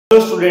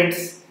Hello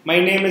students,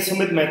 my name is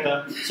Sumit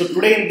Mehta. So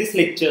today in this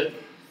lecture,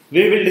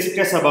 we will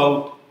discuss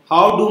about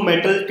how do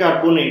metal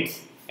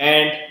carbonates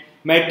and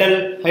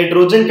metal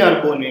hydrogen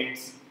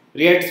carbonates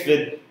reacts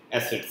with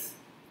acids.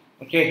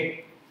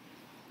 Okay,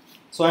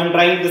 so I am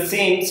trying the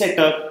same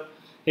setup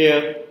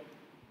here.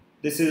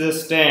 This is a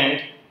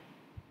stand.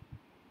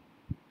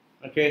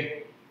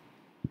 Okay,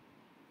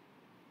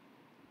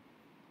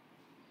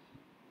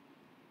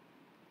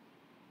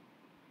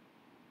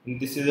 and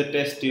this is a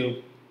test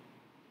tube.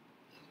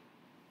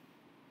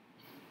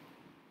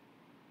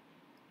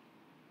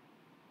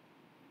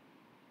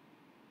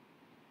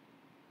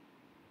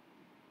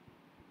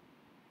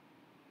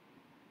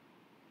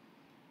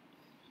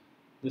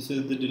 This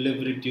is the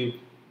delivery tube,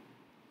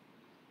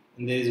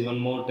 and there is one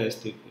more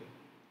test tube here.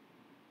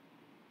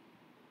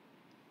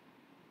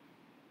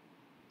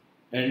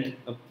 And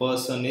a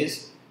person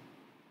is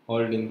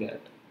holding that.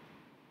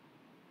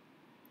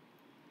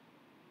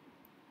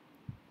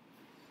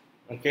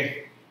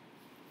 Okay,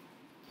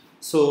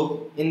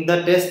 so in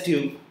the test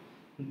tube,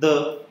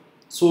 the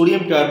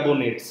sodium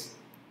carbonates,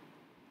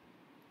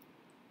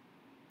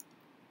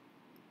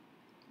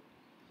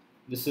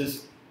 this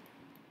is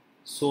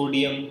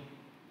sodium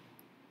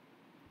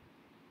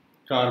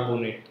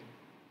carbonate,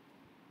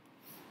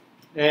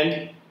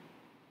 and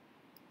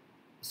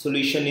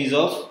solution is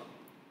of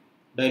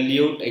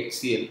dilute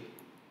HCl.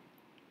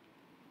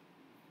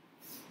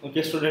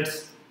 Okay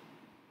students,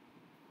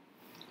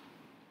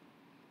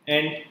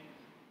 and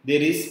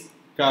there is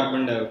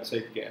carbon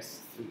dioxide gas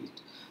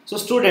released. So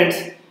students,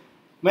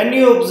 when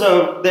you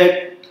observe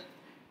that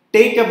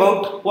take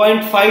about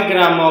 0.5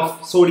 gram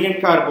of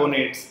sodium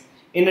carbonates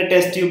in a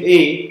test tube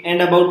A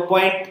and about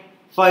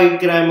 0.5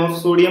 gram of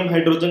sodium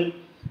hydrogen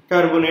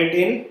carbonate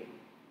in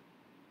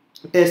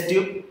test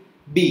tube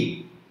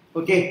B,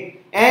 okay,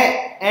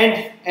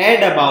 and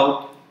add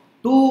about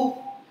 2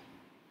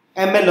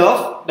 ml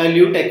of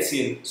dilute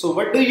HCl. So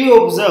what do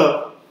you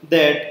observe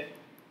that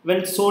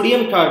when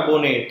sodium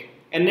carbonate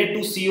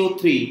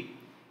Na2CO3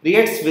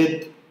 reacts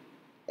with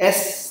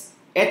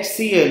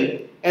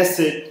HCl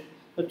acid,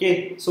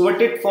 okay, so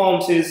what it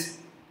forms is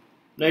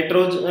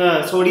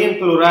sodium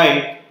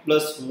chloride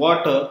plus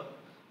water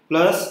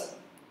plus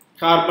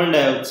carbon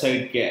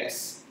dioxide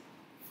gas.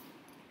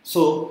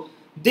 So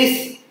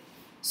this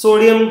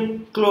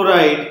sodium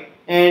chloride,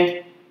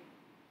 and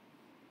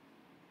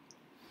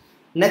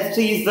next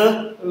is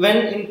the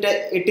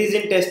it is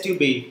in test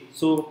tube A.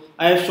 So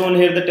I have shown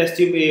here the test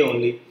tube A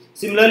only.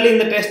 Similarly, in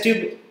the test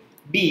tube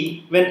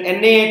B, when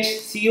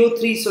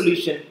NaHCO3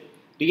 solution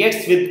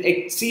reacts with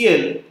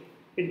HCl,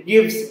 it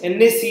gives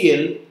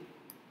NaCl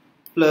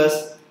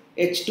plus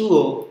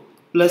H2O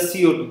plus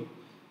CO2.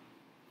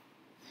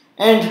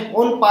 And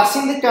on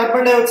passing the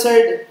carbon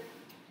dioxide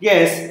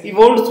gas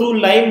evolved through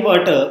lime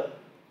water,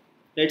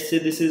 let's say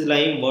this is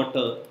lime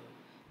water.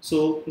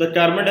 So the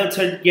carbon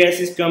dioxide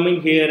gas is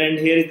coming here, and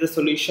here is the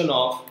solution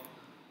of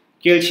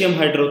calcium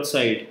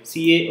hydroxide,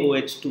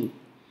 CaOH2.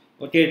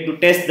 Okay, to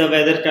test the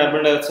whether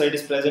carbon dioxide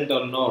is present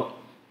or not.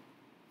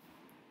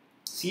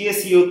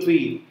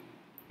 CaCO3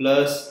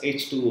 plus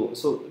H2O.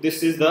 So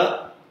this is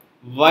the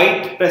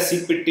white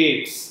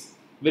precipitates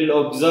will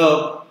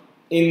observe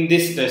in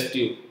this test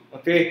tube.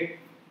 Okay,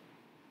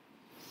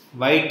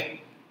 white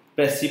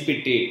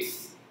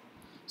precipitates.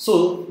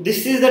 So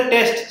this is the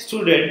test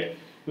student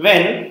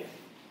when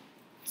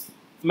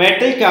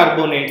metal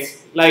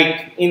carbonates,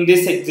 like in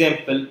this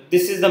example,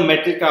 this is the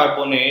metal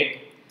carbonate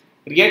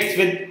reacts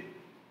with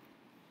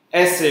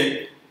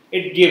acid,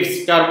 it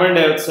gives carbon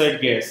dioxide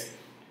gas.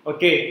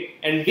 Okay,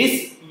 and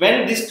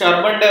when this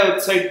carbon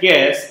dioxide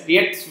gas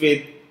reacts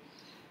with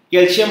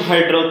calcium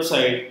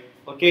hydroxide,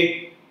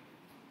 okay,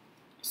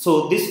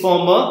 so this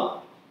form a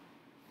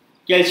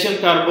calcium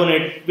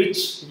carbonate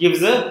which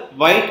gives a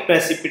white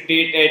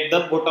precipitate at the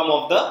bottom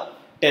of the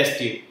test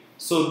tube.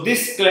 So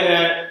this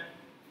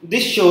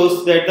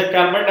shows that the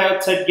carbon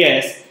dioxide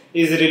gas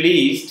is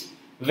released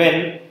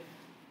when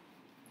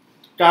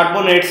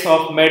carbonates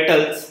of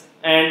metals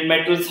and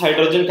metals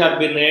hydrogen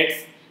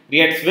carbonates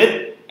reacts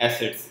with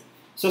acids.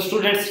 So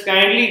students,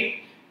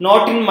 kindly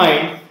note in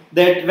mind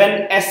that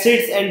when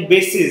acids and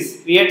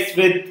bases reacts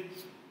with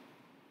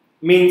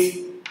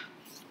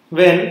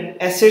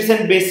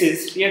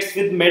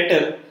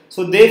metal,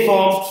 so they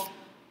form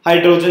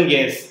hydrogen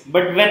gas.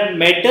 But when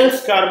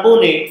metals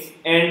carbonates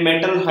and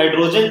metal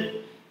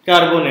hydrogen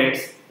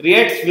carbonates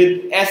reacts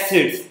with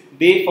acids,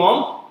 they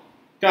form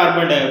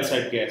carbon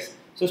dioxide gas.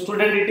 So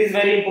student, it is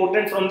very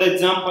important from the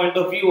exam point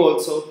of view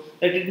also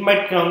that it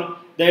might come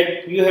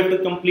that you have to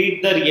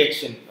complete the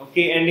reaction.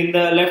 Okay, and in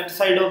the left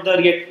side of the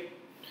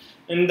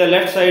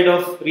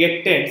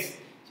reactants,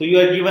 so you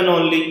are given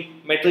only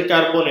metal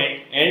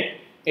carbonate and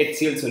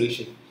HCl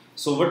solution.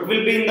 So what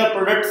will be in the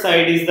product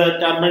side is the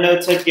carbon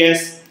dioxide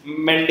gas,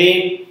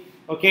 methane,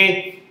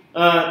 okay,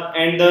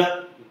 and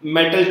the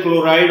metal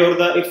chloride, or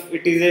the if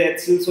it is a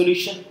HCl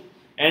solution,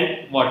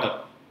 and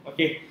water.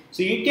 Okay,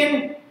 so you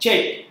can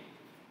check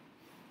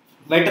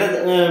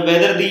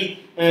whether the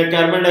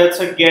carbon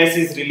dioxide gas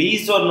is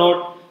released or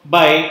not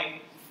by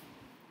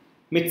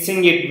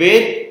mixing it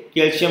with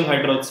calcium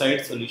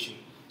hydroxide solution.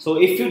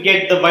 So if you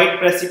get the white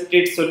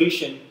precipitate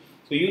solution,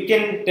 so you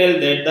can tell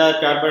that the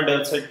carbon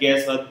dioxide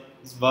gas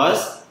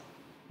was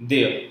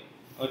there.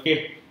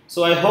 Okay.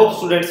 So I hope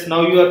students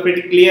now you are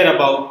pretty clear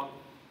about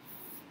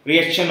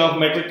reaction of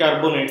metal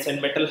carbonates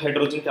and metal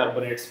hydrogen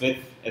carbonates with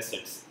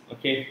acids.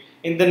 Okay.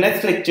 In the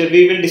next lecture,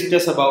 we will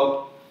discuss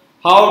about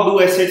how do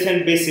acids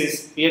and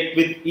bases react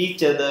with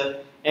each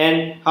other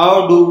and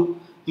how do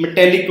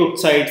metallic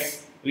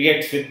oxides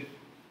react with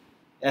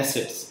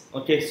acids.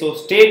 Okay. So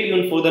stay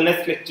tuned for the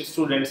next lecture,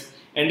 students.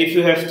 And if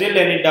you have still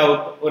any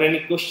doubt or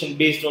any question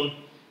based on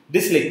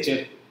this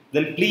lecture,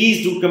 then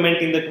please do comment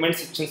in the comment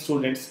section,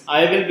 students.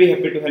 I will be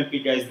happy to help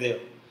you guys there.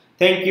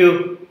 Thank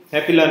you.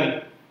 Happy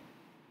learning.